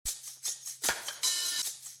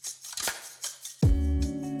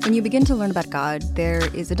When you begin to learn about God, there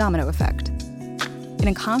is a domino effect. In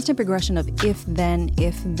a constant progression of if, then,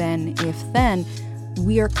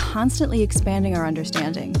 we are constantly expanding our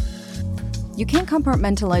understanding. You can't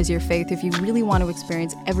compartmentalize your faith if you really want to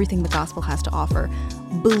experience everything the gospel has to offer.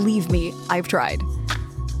 Believe me, I've tried.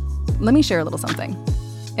 Let me share a little something.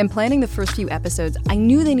 In planning the first few episodes, I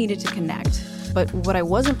knew they needed to connect, but what I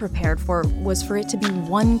wasn't prepared for was for it to be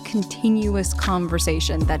one continuous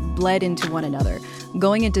conversation that bled into one another,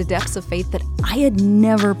 going into depths of faith that I had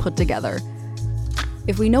never put together.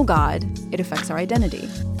 If we know God, it affects our identity.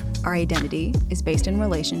 Our identity is based in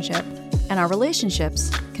relationship, and our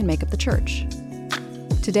relationships can make up the church.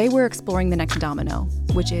 Today we're exploring the next domino,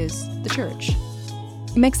 which is the church.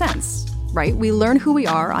 It makes sense, right? We learn who we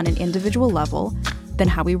are on an individual level, then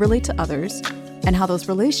how we relate to others, and how those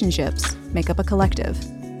relationships make up a collective.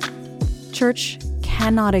 Church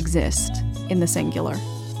cannot exist in the singular.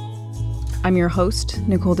 I'm your host,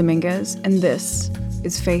 Nicole Dominguez, and this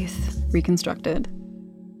is Faith Reconstructed.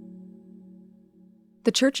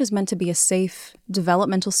 The church is meant to be a safe,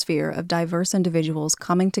 developmental sphere of diverse individuals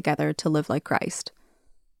coming together to live like Christ.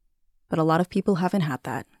 But a lot of people haven't had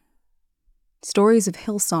that. Stories of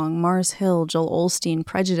Hillsong, Mars Hill, Joel Osteen,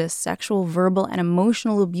 prejudice, sexual, verbal, and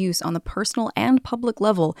emotional abuse on the personal and public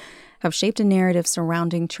level have shaped a narrative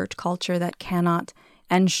surrounding church culture that cannot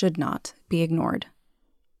and should not be ignored.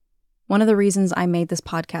 One of the reasons I made this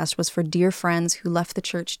podcast was for dear friends who left the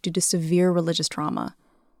church due to severe religious trauma.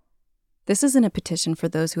 This isn't a petition for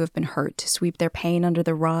those who have been hurt to sweep their pain under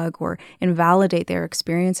the rug or invalidate their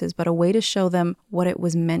experiences, but a way to show them what it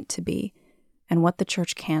was meant to be and what the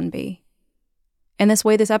church can be. In this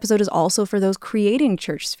way, this episode is also for those creating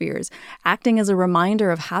church spheres, acting as a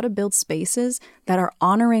reminder of how to build spaces that are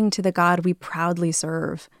honoring to the God we proudly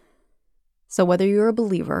serve. So whether you're a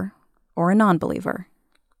believer or a non-believer,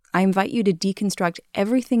 I invite you to deconstruct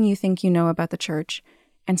everything you think you know about the church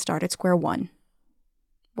and start at square one.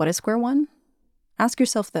 What is square one? Ask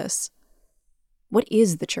yourself this. What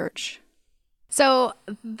is the church? So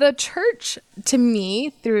the church, to me,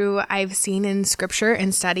 through I've seen in scripture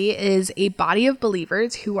and study, is a body of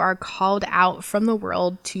believers who are called out from the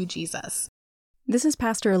world to Jesus. This is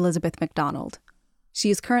Pastor Elizabeth McDonald. She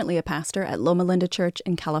is currently a pastor at Loma Linda Church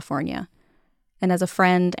in California. And as a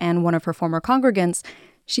friend and one of her former congregants,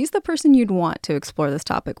 she's the person you'd want to explore this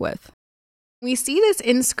topic with. We see this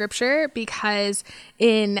in scripture because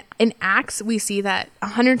in Acts, we see that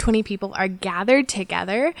 120 people are gathered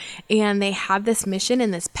together and they have this mission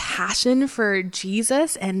and this passion for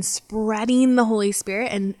Jesus and spreading the Holy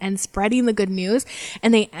Spirit and spreading the good news.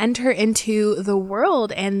 And they enter into the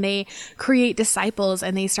world and they create disciples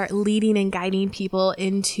and they start leading and guiding people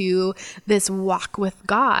into this walk with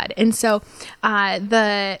God. And so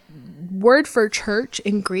the word for church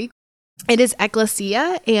in Greek, it is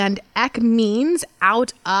ekklesia, and ek means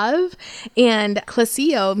out of, and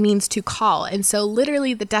klesio means to call. And so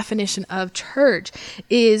literally the definition of church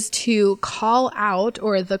is to call out,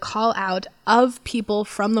 or the call out of people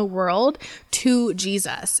from the world to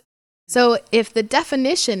Jesus. So if the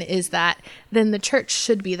definition is that, then the church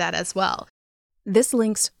should be that as well. This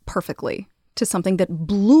links perfectly to something that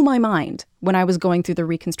blew my mind when I was going through the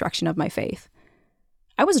reconstruction of my faith.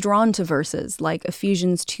 I was drawn to verses like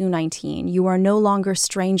Ephesians 2:19, "You are no longer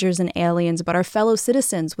strangers and aliens, but are fellow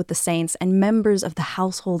citizens with the saints and members of the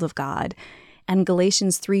household of God," and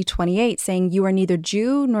Galatians 3:28, saying, "You are neither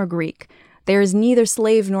Jew nor Greek. There is neither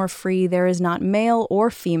slave nor free. There is not male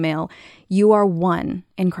or female. You are one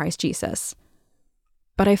in Christ Jesus."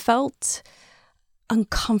 But I felt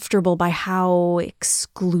uncomfortable by how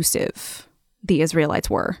exclusive the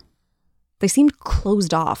Israelites were. They seemed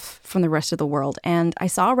closed off from the rest of the world, and I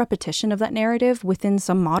saw a repetition of that narrative within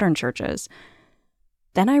some modern churches.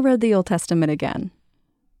 Then I read the Old Testament again.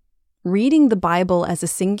 Reading the Bible as a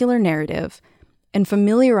singular narrative and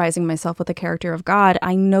familiarizing myself with the character of God,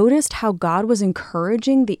 I noticed how God was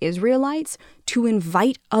encouraging the Israelites to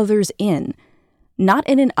invite others in, not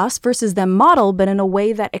in an us versus them model, but in a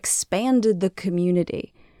way that expanded the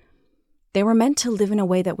community. They were meant to live in a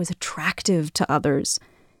way that was attractive to others,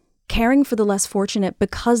 caring for the less fortunate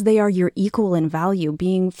because they are your equal in value,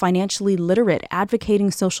 being financially literate, advocating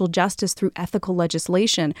social justice through ethical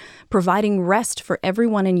legislation, providing rest for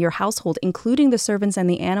everyone in your household, including the servants and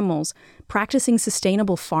the animals, practicing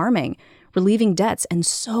sustainable farming, relieving debts, and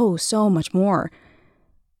so much more.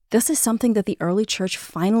 This is something that the early church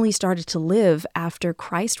finally started to live after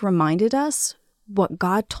Christ reminded us what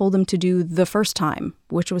God told them to do the first time,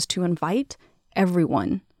 which was to invite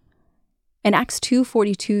everyone. In Acts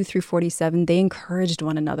 2:42 through 47, they encouraged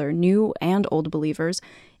one another, new and old believers,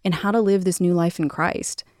 in how to live this new life in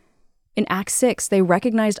Christ. In Acts 6, they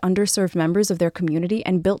recognized underserved members of their community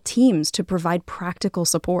and built teams to provide practical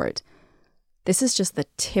support. This is just the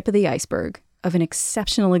tip of the iceberg of an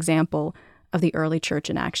exceptional example of the early church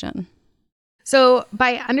in action. So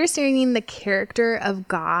by understanding the character of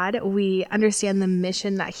God, we understand the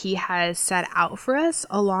mission that he has set out for us,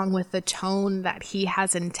 along with the tone that he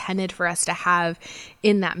has intended for us to have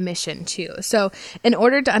in that mission too. So in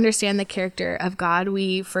order to understand the character of God,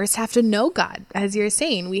 we first have to know God. As you're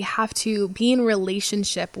saying, we have to be in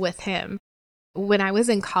relationship with him. When I was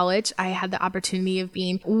in college, I had the opportunity of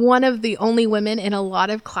being one of the only women in a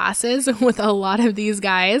lot of classes with a lot of these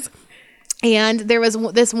guys. And there was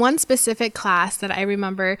this one specific class that I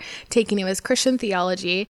remember taking. It was Christian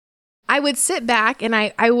theology. I would sit back and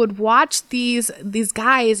I would watch these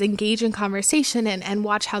guys engage in conversation and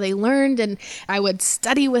watch how they learned. And I would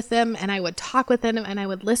study with them and I would talk with them and I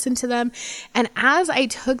would listen to them. And as I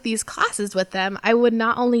took these classes with them, I would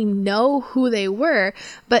not only know who they were,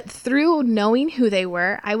 but through knowing who they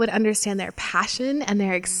were, I would understand their passion and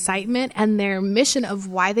their excitement and their mission of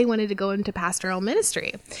why they wanted to go into pastoral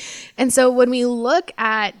ministry. And so when we look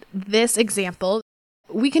at this example,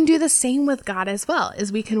 we can do the same with God as well,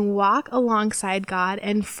 is we can walk alongside God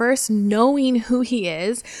and first knowing who he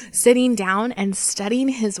is, sitting down and studying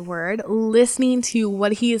his word, listening to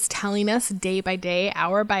what he is telling us day by day,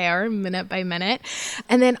 hour by hour, minute by minute,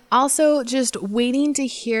 and then also just waiting to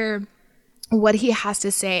hear what he has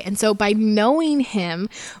to say. And so by knowing him,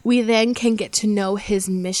 we then can get to know his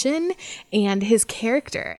mission and his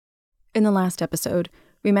character. In the last episode,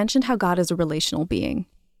 we mentioned how God is a relational being.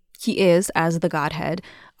 He is, as the Godhead,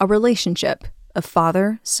 a relationship of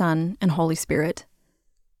Father, Son, and Holy Spirit.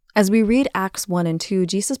 As we read Acts 1 and 2,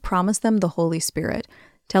 Jesus promised them the Holy Spirit,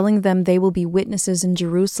 telling them they will be witnesses in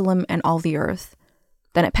Jerusalem and all the earth.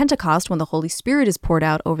 Then at Pentecost, when the Holy Spirit is poured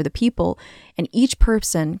out over the people, and each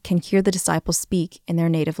person can hear the disciples speak in their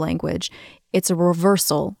native language, it's a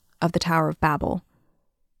reversal of the Tower of Babel.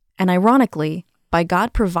 And ironically, by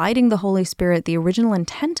God providing the Holy Spirit, the original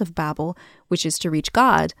intent of Babel, which is to reach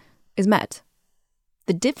God, is met.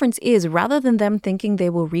 The difference is, rather than them thinking they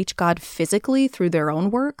will reach God physically through their own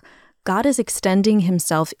work, God is extending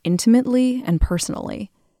himself intimately and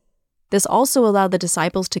personally. This also allowed the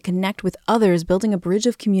disciples to connect with others, building a bridge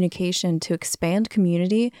of communication to expand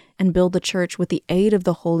community and build the church with the aid of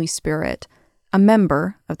the Holy Spirit, a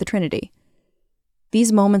member of the Trinity.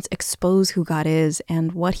 These moments expose who God is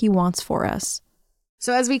and what he wants for us.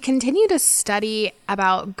 So as we continue to study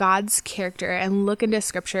about God's character and look into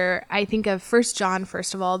scripture, I think of 1 John,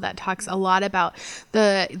 first of all, that talks a lot about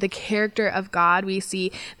the character of God. We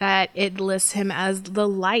see that it lists him as the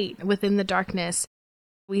light within the darkness.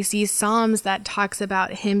 We see Psalms that talks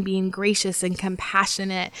about him being gracious and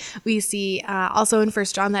compassionate. We see also in 1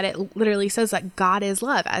 John that it literally says that God is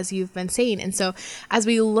love, as you've been saying. And so as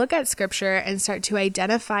we look at scripture and start to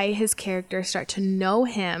identify his character, start to know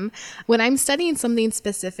him, when I'm studying something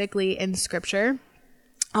specifically in scripture,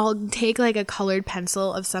 I'll take like a colored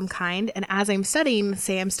pencil of some kind, and as I'm studying,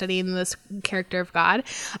 say I'm studying this character of God,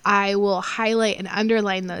 I will highlight and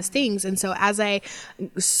underline those things. And so as I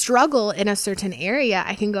struggle in a certain area,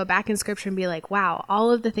 I can go back in scripture and be like, wow, all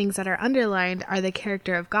of the things that are underlined are the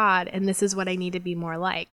character of God, and this is what I need to be more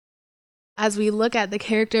like. As we look at the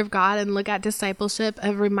character of God and look at discipleship,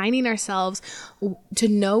 of reminding ourselves to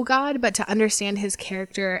know God, but to understand his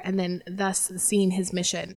character and then thus seeing his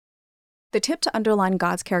mission. The tip to underline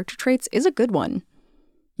God's character traits is a good one.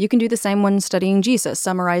 You can do the same when studying Jesus,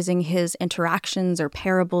 summarizing his interactions or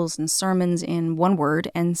parables and sermons in one word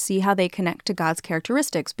and see how they connect to God's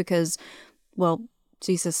characteristics because, well,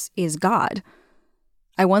 Jesus is God.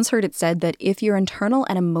 I once heard it said that if your internal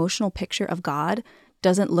and emotional picture of God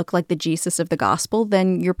doesn't look like the Jesus of the gospel,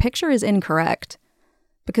 then your picture is incorrect.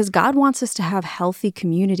 Because God wants us to have healthy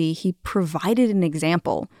community, he provided an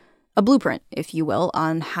example, a blueprint, if you will,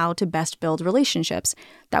 on how to best build relationships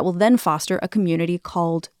that will then foster a community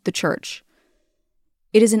called the church.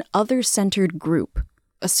 It is an other-centered group,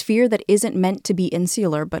 a sphere that isn't meant to be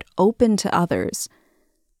insular but open to others.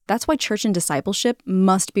 That's why church and discipleship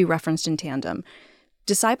must be referenced in tandem.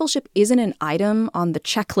 Discipleship isn't an item on the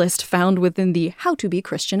checklist found within the How to Be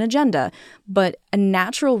Christian agenda, but a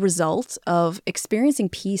natural result of experiencing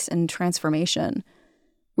peace and transformation.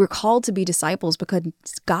 We're called to be disciples because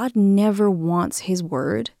God never wants his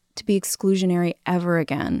word to be exclusionary ever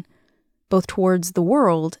again, both towards the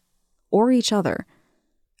world or each other.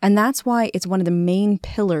 And that's why it's one of the main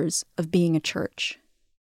pillars of being a church.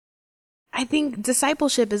 I think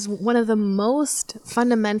discipleship is one of the most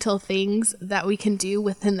fundamental things that we can do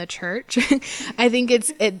within the church. I think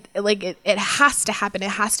it has to happen.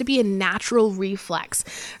 It has to be a natural reflex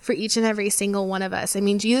for each and every single one of us. I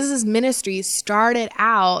mean, Jesus' ministry started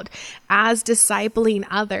out as discipling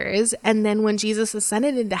others. And then when Jesus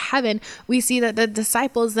ascended into heaven, we see that the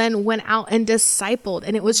disciples then went out and discipled.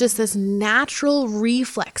 And it was just this natural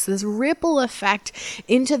reflex, this ripple effect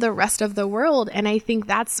into the rest of the world. And I think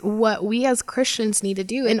that's what we as Christians need to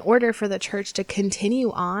do in order for the church to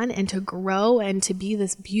continue on and to grow and to be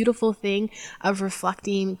this beautiful thing of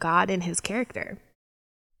reflecting God and his character.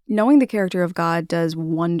 Knowing the character of God does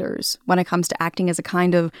wonders when it comes to acting as a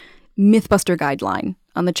kind of Mythbuster guideline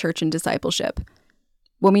on the church and discipleship.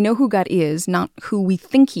 When we know who God is, not who we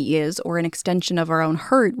think he is or an extension of our own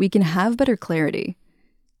hurt, we can have better clarity.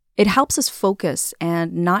 It helps us focus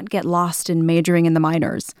and not get lost in majoring in the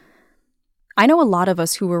minors. I know a lot of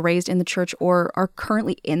us who were raised in the church or are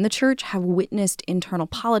currently in the church have witnessed internal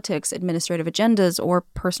politics, administrative agendas, or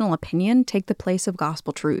personal opinion take the place of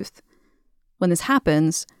gospel truth. When this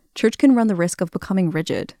happens, church can run the risk of becoming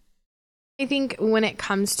rigid. I think when it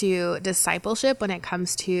comes to discipleship, when it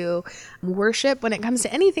comes to worship, when it comes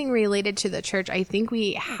to anything related to the church, I think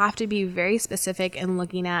we have to be very specific in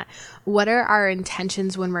looking at what are our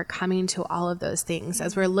intentions when we're coming to all of those things.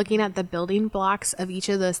 As we're looking at the building blocks of each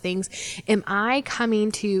of those things, am I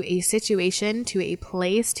coming to a situation, to a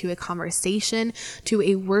place, to a conversation, to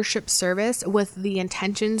a worship service with the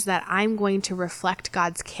intentions that I'm going to reflect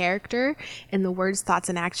God's character in the words, thoughts,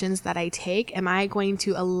 and actions that I take? Am I going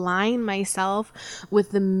to align myself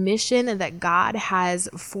with the mission that God has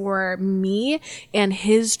for me and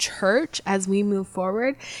his church as we move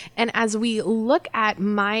forward? And as we look at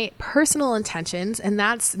my personal intentions, and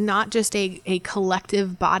that's not just a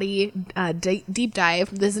collective body deep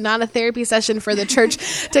dive. This is not a therapy session for the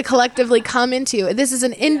church to collectively come into. This is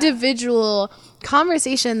an individual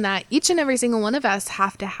conversation that each and every single one of us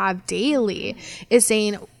have to have daily, is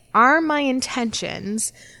saying, are my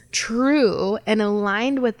intentions true and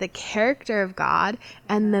aligned with the character of God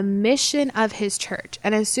and the mission of his church?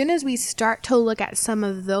 And as soon as we start to look at some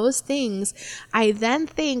of those things, I then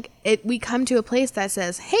think we come to a place that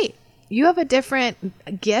says, hey, you have a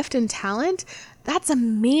different gift and talent. That's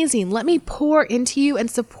amazing. Let me pour into you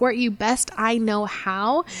and support you best I know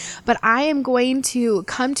how. But I am going to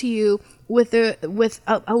come to you with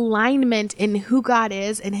alignment in who God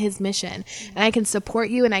is and his mission. And I can support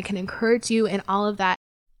you and I can encourage you in all of that.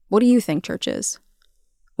 What do you think church is?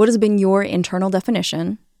 What has been your internal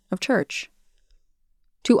definition of church?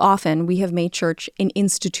 Too often, we have made church an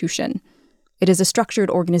institution. It is a structured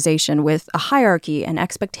organization with a hierarchy and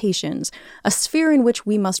expectations, a sphere in which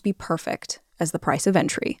we must be perfect as the price of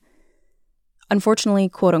entry. Unfortunately,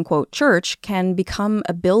 quote-unquote church can become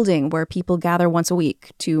a building where people gather once a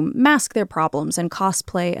week to mask their problems and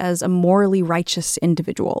cosplay as a morally righteous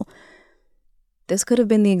individual. This could have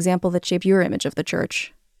been the example that shaped your image of the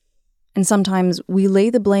church. And sometimes we lay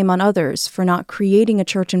the blame on others for not creating a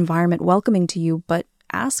church environment welcoming to you, but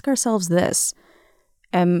ask ourselves this: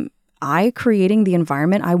 am I creating the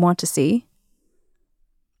environment I want to see?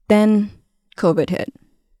 Then COVID hit.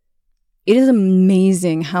 It is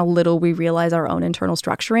amazing how little we realize our own internal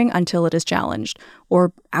structuring until it is challenged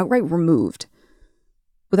or outright removed.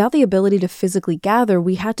 Without the ability to physically gather,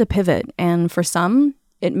 we had to pivot, and for some,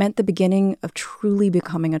 it meant the beginning of truly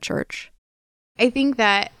becoming a church. I think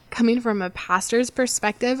that coming from a pastor's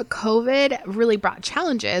perspective, COVID really brought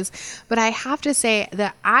challenges, but I have to say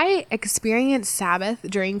that I experienced Sabbath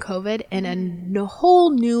during COVID in a whole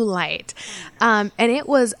new light. And it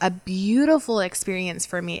was a beautiful experience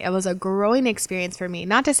for me. It was a growing experience for me.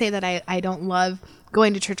 Not to say that I don't love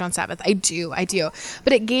going to church on Sabbath. I do.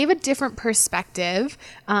 But it gave a different perspective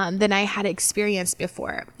than I had experienced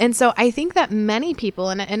before. And so I think that many people,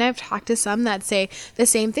 and I've talked to some that say the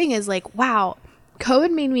same thing, is like, wow,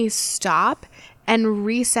 COVID made me stop and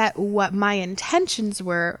reset what my intentions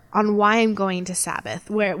were on why I'm going to Sabbath,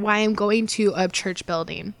 why I'm going to a church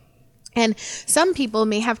building. And some people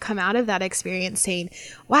may have come out of that experience saying,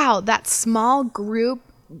 wow, that small group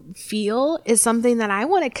feel is something that I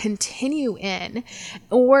want to continue in.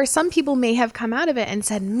 Or some people may have come out of it and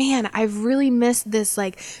said, man, I've really missed this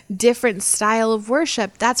like different style of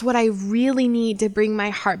worship. That's what I really need to bring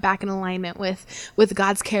my heart back in alignment with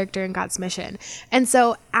God's character and God's mission. And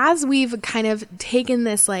so as we've kind of taken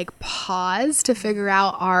this like pause to figure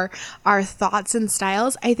out our thoughts and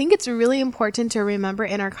styles, I think it's really important to remember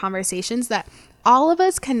in our conversations that all of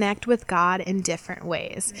us connect with God in different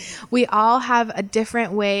ways. We all have a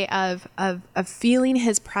different way of feeling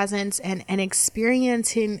his presence and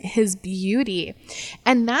experiencing his beauty.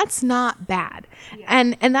 And that's not bad.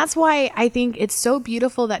 And that's why I think it's so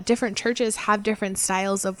beautiful that different churches have different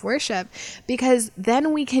styles of worship, because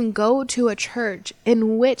then we can go to a church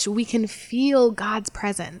in which we can feel God's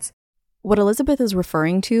presence. What Elizabeth is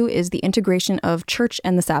referring to is the integration of church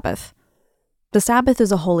and the Sabbath. The Sabbath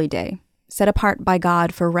is a holy day, set apart by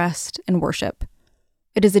God for rest and worship.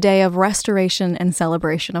 It is a day of restoration and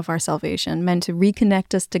celebration of our salvation, meant to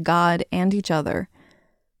reconnect us to God and each other.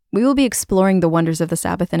 We will be exploring the wonders of the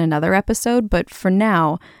Sabbath in another episode, but for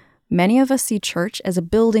now, many of us see church as a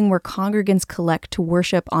building where congregants collect to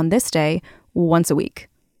worship on this day once a week.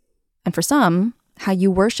 And for some, how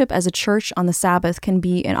you worship as a church on the Sabbath can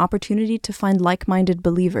be an opportunity to find like-minded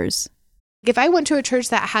believers. If I went to a church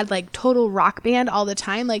that had like total rock band all the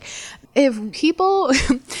time, like if people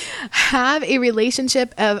have a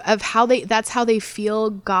relationship of how that's how they feel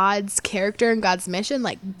God's character and God's mission,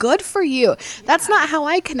 like good for you. That's not how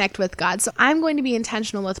I connect with God. So I'm going to be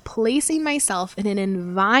intentional with placing myself in an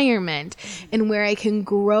environment in where I can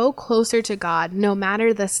grow closer to God, no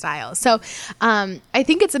matter the style. So I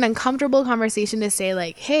think it's an uncomfortable conversation to say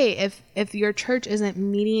like, hey, if your church isn't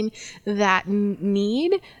meeting that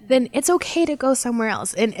need, then it's okay to go somewhere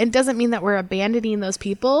else. And it doesn't mean that we're abandoning those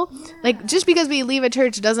people. Like, just because we leave a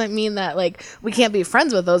church doesn't mean that like we can't be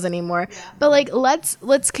friends with those anymore. But like,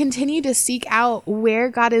 let's continue to seek out where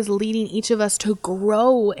God is leading each of us to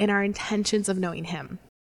grow in our intentions of knowing him.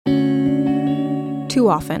 Too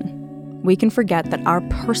often, we can forget that our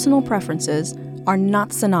personal preferences are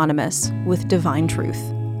not synonymous with divine truth.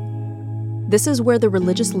 This is where the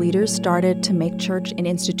religious leaders started to make church an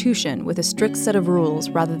institution with a strict set of rules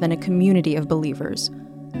rather than a community of believers.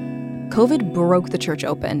 COVID broke the church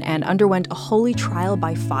open and underwent a holy trial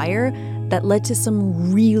by fire that led to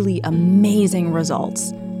some really amazing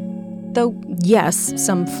results. Though, yes,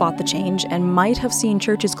 some fought the change and might have seen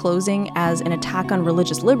churches closing as an attack on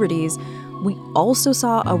religious liberties, we also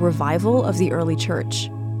saw a revival of the early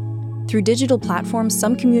church. Through digital platforms,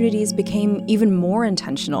 some communities became even more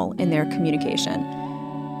intentional in their communication.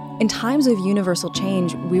 In times of universal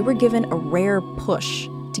change, we were given a rare push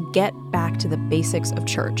to get back to the basics of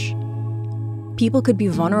church. People could be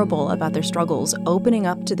vulnerable about their struggles, opening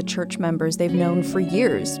up to the church members they've known for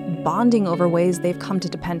years, bonding over ways they've come to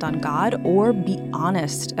depend on God, or be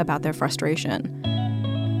honest about their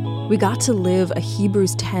frustration. We got to live a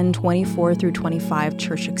Hebrews 10:24 through 25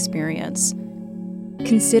 church experience.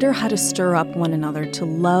 Consider how to stir up one another to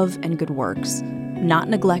love and good works, not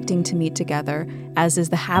neglecting to meet together, as is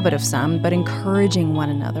the habit of some, but encouraging one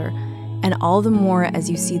another, and all the more as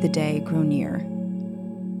you see the day grow near.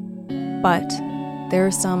 But there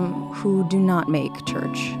are some who do not make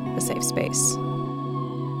church a safe space.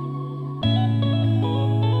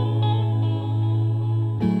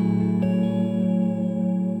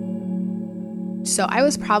 So I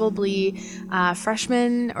was probably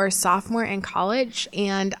freshman or sophomore in college,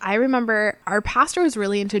 and I remember our pastor was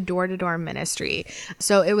really into door-to-door ministry.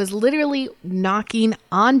 So it was literally knocking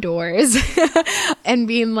on doors and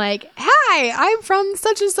being like, "Hi, I'm from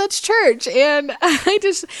such and such church, and I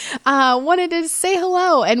just wanted to say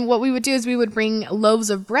hello." And what we would do is we would bring loaves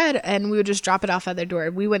of bread, and we would just drop it off at their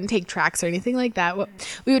door. We wouldn't take tracts or anything like that.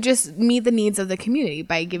 We would just meet the needs of the community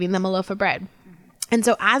by giving them a loaf of bread. And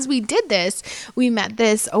so as we did this, we met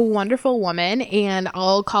a wonderful woman, and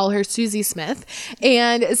I'll call her Susie Smith.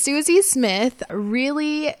 And Susie Smith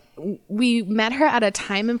really, we met her at a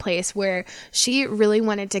time and place where she really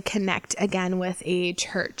wanted to connect again with a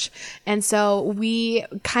church. And so we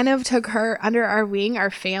kind of took her under our wing,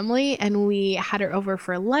 our family, and we had her over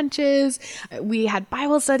for lunches. We had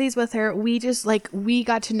Bible studies with her. We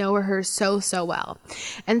got to know her so well.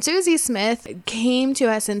 And Susie Smith came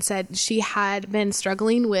to us and said she had been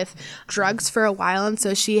struggling with drugs for a while. And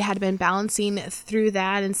so she had been balancing through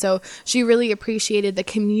that. And so she really appreciated the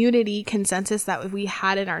community consensus that we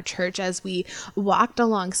had in our church as we walked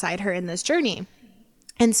alongside her in this journey.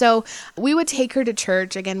 And so we would take her to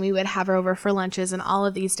church. Again, we would have her over for lunches and all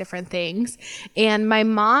of these different things. And my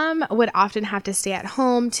mom would often have to stay at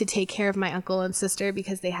home to take care of my uncle and sister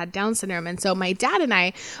because they had Down syndrome. And so my dad and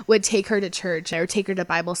I would take her to church or take her to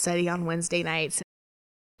Bible study on Wednesday nights.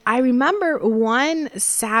 I remember one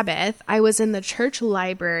Sabbath, I was in the church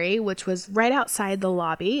library, which was right outside the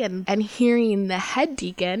lobby, and hearing the head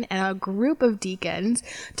deacon and a group of deacons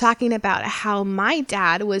talking about how my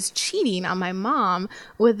dad was cheating on my mom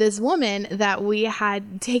with this woman that we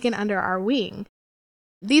had taken under our wing.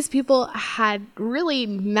 These people had really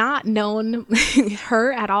not known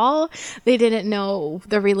her at all. They didn't know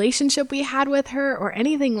the relationship we had with her or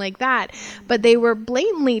anything like that. But they were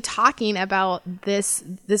blatantly talking about this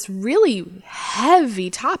really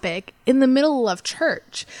heavy topic in the middle of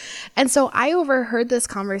church. And so I overheard this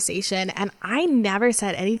conversation, and I never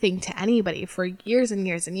said anything to anybody for years and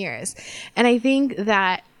years and years. And I think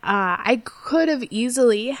that I could have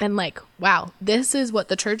easily been like, wow, this is what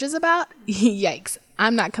the church is about? Yikes.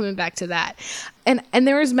 I'm not coming back to that. And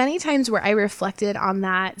there was many times where I reflected on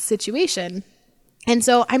that situation. And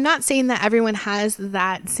so I'm not saying that everyone has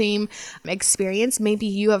that same experience. Maybe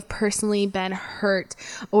you have personally been hurt,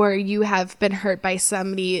 or you have been hurt by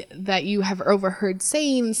somebody that you have overheard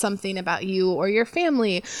saying something about you or your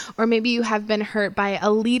family, or maybe you have been hurt by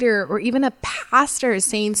a leader or even a pastor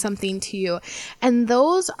saying something to you. And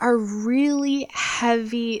those are really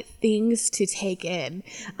heavy things to take in,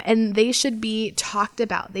 and they should be talked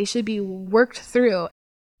about. They should be worked through.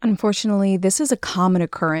 Unfortunately, this is a common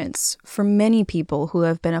occurrence for many people who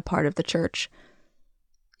have been a part of the church.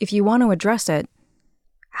 If you want to address it,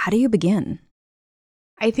 how do you begin?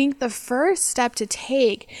 I think the first step to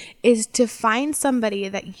take is to find somebody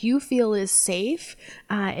that you feel is safe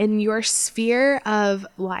in your sphere of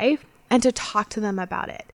life and to talk to them about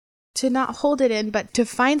it. To not hold it in, but to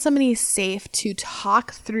find somebody safe to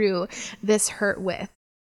talk through this hurt with.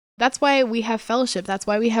 That's why we have fellowship. That's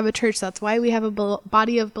why we have a church. That's why we have a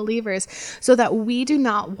body of believers, so that we do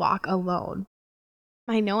not walk alone.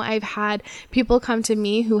 I know I've had people come to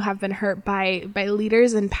me who have been hurt by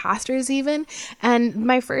leaders and pastors even. And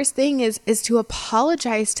my first thing is to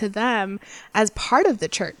apologize to them as part of the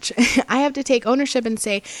church. I have to take ownership and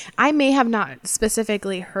say, I may have not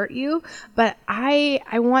specifically hurt you, but I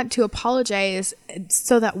want to apologize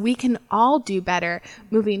so that we can all do better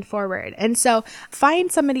moving forward. And so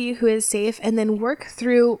find somebody who is safe and then work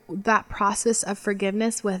through that process of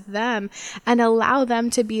forgiveness with them and allow them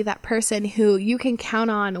to be that person who you can count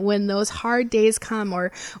on when those hard days come,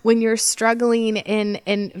 or when you're struggling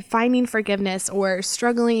in finding forgiveness or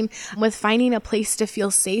struggling with finding a place to feel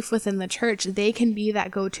safe within the church. They can be that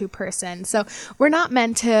go-to person. So we're not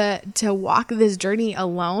meant to walk this journey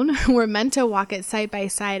alone. We're meant to walk it side by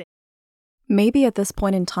side. Maybe at this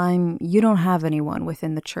point in time, you don't have anyone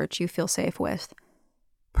within the church you feel safe with.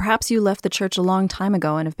 Perhaps you left the church a long time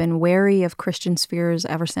ago and have been wary of Christian spheres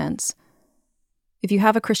ever since. If you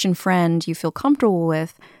have a Christian friend you feel comfortable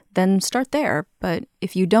with, then start there. But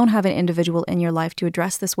if you don't have an individual in your life to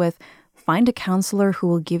address this with, find a counselor who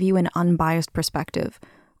will give you an unbiased perspective,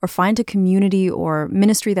 or find a community or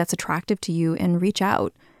ministry that's attractive to you and reach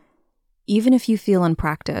out. Even if you feel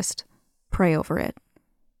unpracticed, pray over it.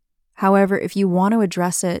 However, if you want to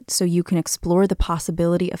address it so you can explore the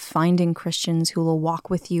possibility of finding Christians who will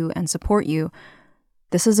walk with you and support you,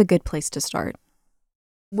 this is a good place to start.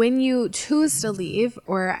 When you choose to leave,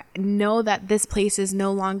 or know that this place is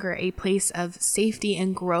no longer a place of safety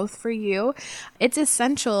and growth for you, it's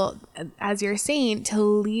essential, as you're saying, to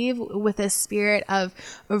leave with a spirit of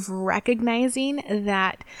recognizing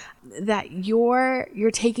that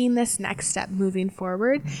you're taking this next step moving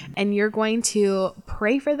forward, and you're going to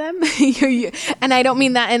pray for them. And I don't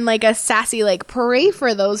mean that in like a sassy, like pray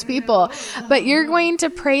for those people, but you're going to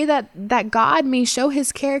pray that God may show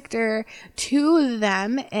his character to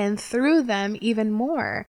them and through them even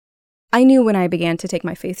more. I knew when I began to take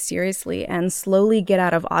my faith seriously and slowly get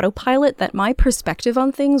out of autopilot that my perspective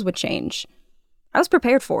on things would change. I was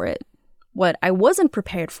prepared for it. What I wasn't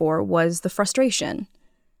prepared for was the frustration.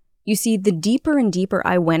 You see, the deeper and deeper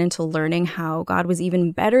I went into learning how God was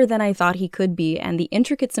even better than I thought he could be, and the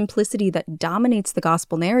intricate simplicity that dominates the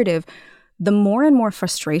gospel narrative, the more and more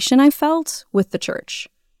frustration I felt with the church.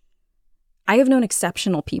 I have known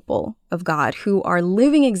exceptional people of God who are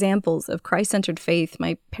living examples of Christ-centered faith,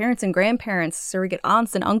 my parents and grandparents, surrogate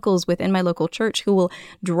aunts and uncles within my local church who will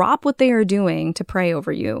drop what they are doing to pray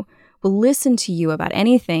over you, will listen to you about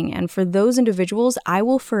anything, and for those individuals, I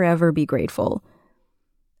will forever be grateful.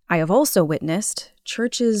 I have also witnessed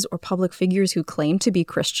churches or public figures who claim to be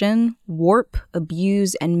Christian warp,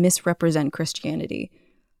 abuse, and misrepresent Christianity,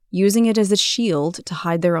 using it as a shield to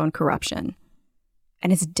hide their own corruption.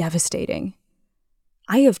 And it's devastating.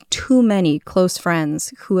 I have too many close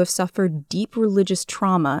friends who have suffered deep religious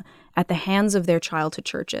trauma at the hands of their childhood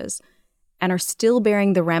churches and are still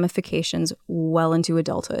bearing the ramifications well into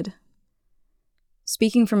adulthood.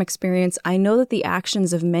 Speaking from experience, I know that the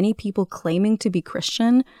actions of many people claiming to be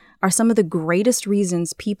Christian are some of the greatest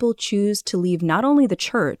reasons people choose to leave not only the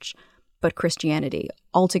church, but Christianity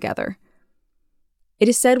altogether. It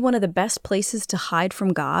is said one of the best places to hide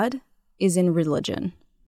from God is in religion.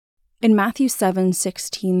 In Matthew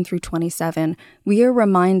 7:16 through 27, we are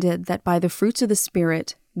reminded that by the fruits of the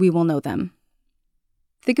Spirit, we will know them.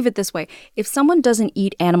 Think of it this way. If someone doesn't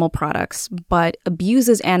eat animal products, but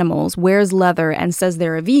abuses animals, wears leather, and says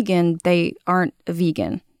they're a vegan, they aren't a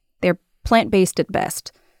vegan. They're plant-based at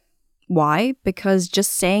best. Why? Because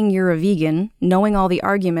just saying you're a vegan, knowing all the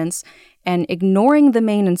arguments, and ignoring the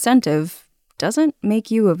main incentive doesn't make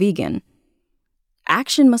you a vegan.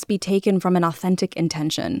 Action must be taken from an authentic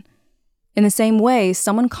intention. In the same way,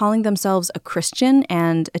 someone calling themselves a Christian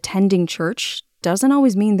and attending church doesn't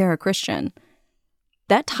always mean they're a Christian.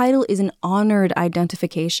 That title is an honored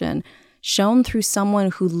identification shown through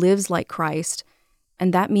someone who lives like Christ,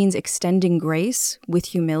 and that means extending grace with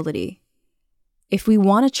humility. If we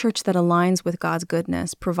want a church that aligns with God's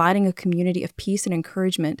goodness, providing a community of peace and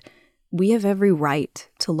encouragement, we have every right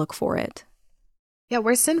to look for it. Yeah,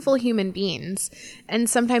 we're sinful human beings, and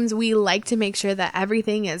sometimes we like to make sure that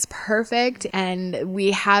everything is perfect and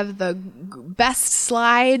we have the best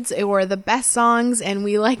slides or the best songs, and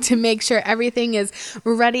we like to make sure everything is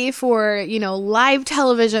ready for, live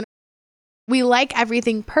television. We like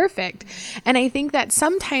everything perfect. And I think that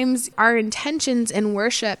sometimes our intentions in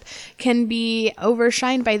worship can be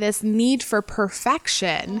overshined by this need for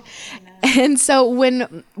perfection. And so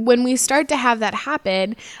when we start to have that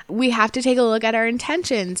happen, we have to take a look at our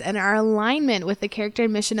intentions and our alignment with the character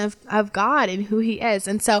and mission of God and who he is.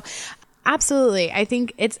 And so absolutely, I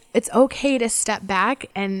think it's okay to step back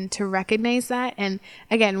and to recognize that. And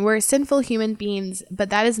again, we're sinful human beings, but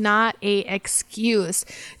that is not a excuse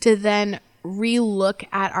to then relook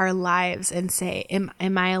at our lives and say,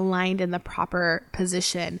 am I aligned in the proper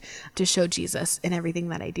position to show Jesus in everything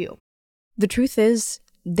that I do? The truth is,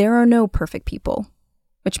 there are no perfect people,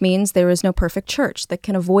 which means there is no perfect church that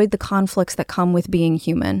can avoid the conflicts that come with being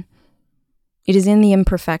human. It is in the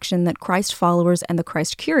imperfection that Christ followers and the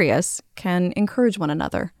Christ curious can encourage one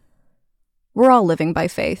another. We're all living by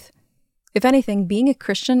faith. If anything, being a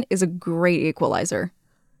Christian is a great equalizer.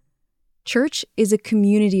 Church is a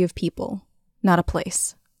community of people, not a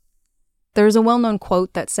place. There is a well-known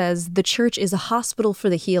quote that says, "The church is a hospital for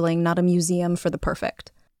the healing, not a museum for the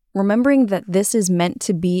perfect." Remembering that this is meant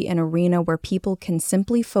to be an arena where people can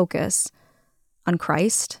simply focus on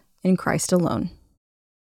Christ and Christ alone.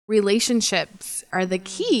 Relationships are the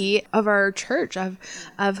key of our church, of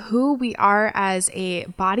who we are as a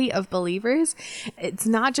body of believers. It's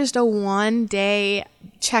not just a one-day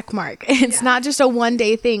check mark. It's not just a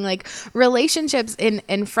one-day thing. Like relationships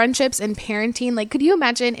in friendships and parenting. Like, could you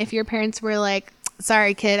imagine if your parents were like,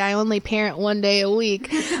 "Sorry, kid, I only parent one day a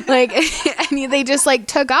week." Like, I mean, they just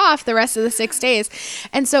took off the rest of the 6 days.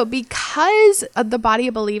 And so because the body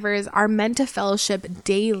of believers are meant to fellowship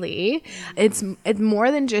daily, it's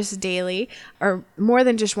more than just daily or more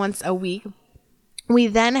than just once a week. We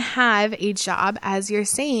then have a job, as you're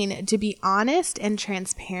saying, to be honest and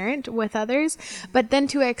transparent with others, but then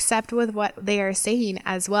to accept with what they are saying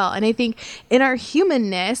as well. And I think in our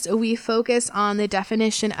humanness, we focus on the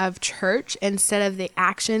definition of church instead of the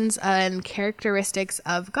actions and characteristics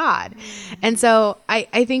of God. And so I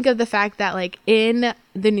think of the fact that in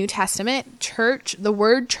the New Testament, church, the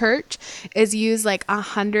word church is used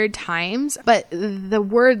 100 times, but the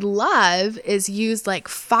word love is used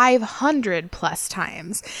 500 plus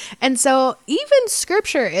times. And so even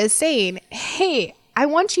scripture is saying, hey, I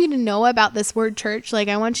want you to know about this word church.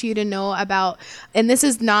 I want you to know about, and this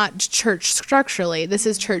is not church structurally, this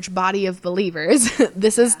is church body of believers.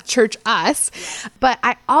 This is church us. But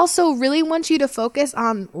I also really want you to focus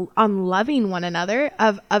on loving one another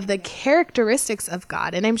of the characteristics of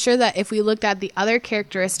God. And I'm sure that if we looked at the other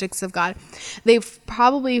characteristics of God, they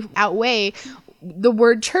probably outweigh the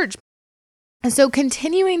word church. And so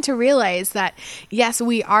continuing to realize that, yes,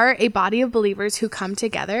 we are a body of believers who come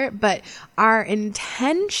together, but our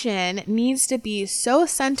intention needs to be so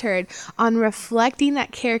centered on reflecting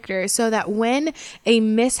that character so that when a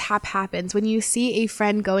mishap happens, when you see a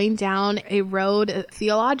friend going down a road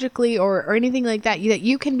theologically or anything like that, that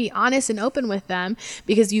you can be honest and open with them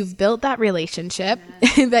because you've built that relationship,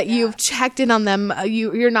 that you've checked in on them.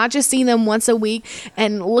 You're not just seeing them once a week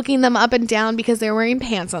and looking them up and down because they're wearing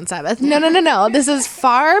pants on Sabbath. No. This is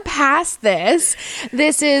far past this.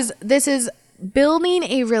 This is building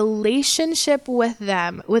a relationship with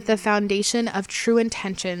them with the foundation of true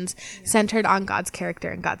intentions centered on God's character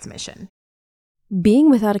and God's mission. Being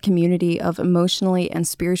without a community of emotionally and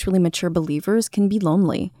spiritually mature believers can be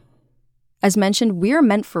lonely. As mentioned, we are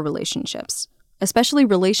meant for relationships, especially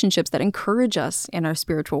relationships that encourage us in our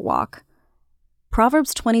spiritual walk.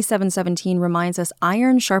 Proverbs 27:17 reminds us,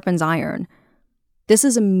 iron sharpens iron. This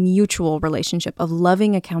is a mutual relationship of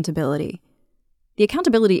loving accountability. The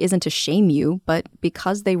accountability isn't to shame you, but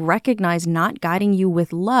because they recognize not guiding you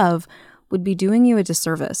with love would be doing you a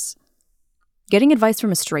disservice. Getting advice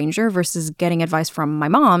from a stranger versus getting advice from my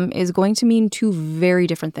mom is going to mean two very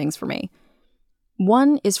different things for me.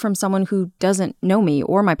 One is from someone who doesn't know me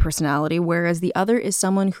or my personality, whereas the other is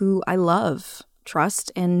someone who I love,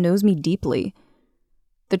 trust, and knows me deeply.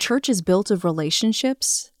 The church is built of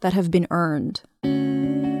relationships that have been earned.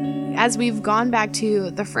 As we've gone back to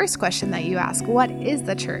the first question that you asked, what is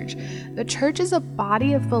the church? The church is a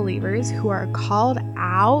body of believers who are called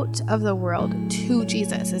out of the world to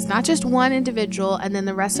Jesus. It's not just one individual and then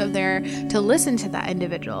the rest of there to listen to that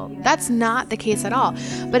individual. That's not the case at all.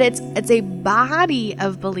 But it's a body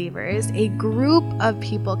of believers, a group of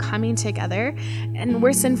people coming together. And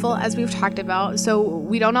we're sinful, as we've talked about, so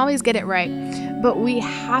we don't always get it right. But we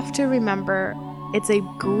have to remember it's a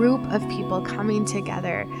group of people coming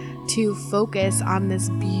together to focus on this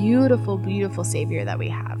beautiful, beautiful Savior that we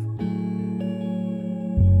have.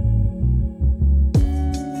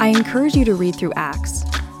 I encourage you to read through Acts,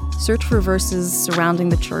 search for verses surrounding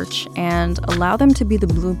the church, and allow them to be the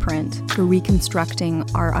blueprint for reconstructing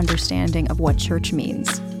our understanding of what church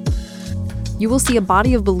means. You will see a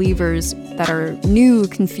body of believers that are new,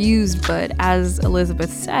 confused, but as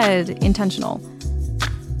Elizabeth said, intentional.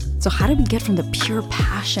 So how did we get from the pure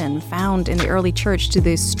passion found in the early church to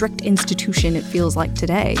the strict institution it feels like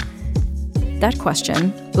today? That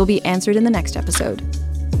question will be answered in the next episode.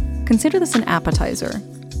 Consider this an appetizer,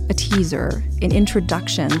 a teaser, an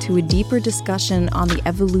introduction to a deeper discussion on the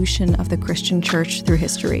evolution of the Christian church through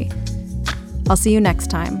history. I'll see you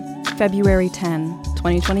next time, February 10,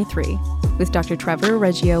 2023, with Dr. Trevor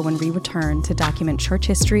Reggio when we return to document church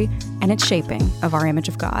history and its shaping of our image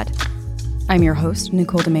of God. I'm your host,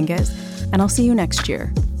 Nicole Dominguez, and I'll see you next year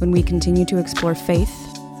when we continue to explore faith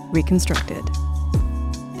reconstructed.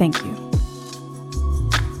 Thank you.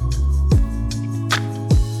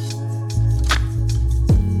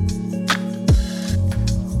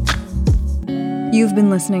 You've been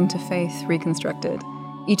listening to Faith Reconstructed.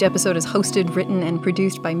 Each episode is hosted, written, and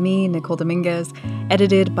produced by me, Nicole Dominguez,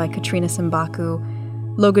 edited by Katrina Simbaku,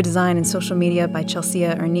 logo design and social media by Chelsea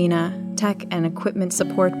Ernina, tech and equipment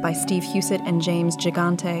support by Steve Husett and James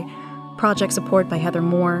Gigante, project support by Heather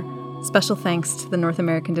Moore. Special thanks to the North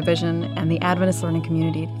American Division and the Adventist Learning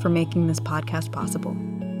Community for making this podcast possible.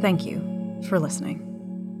 Thank you for listening.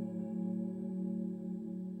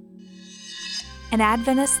 An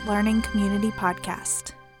Adventist Learning Community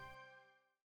podcast.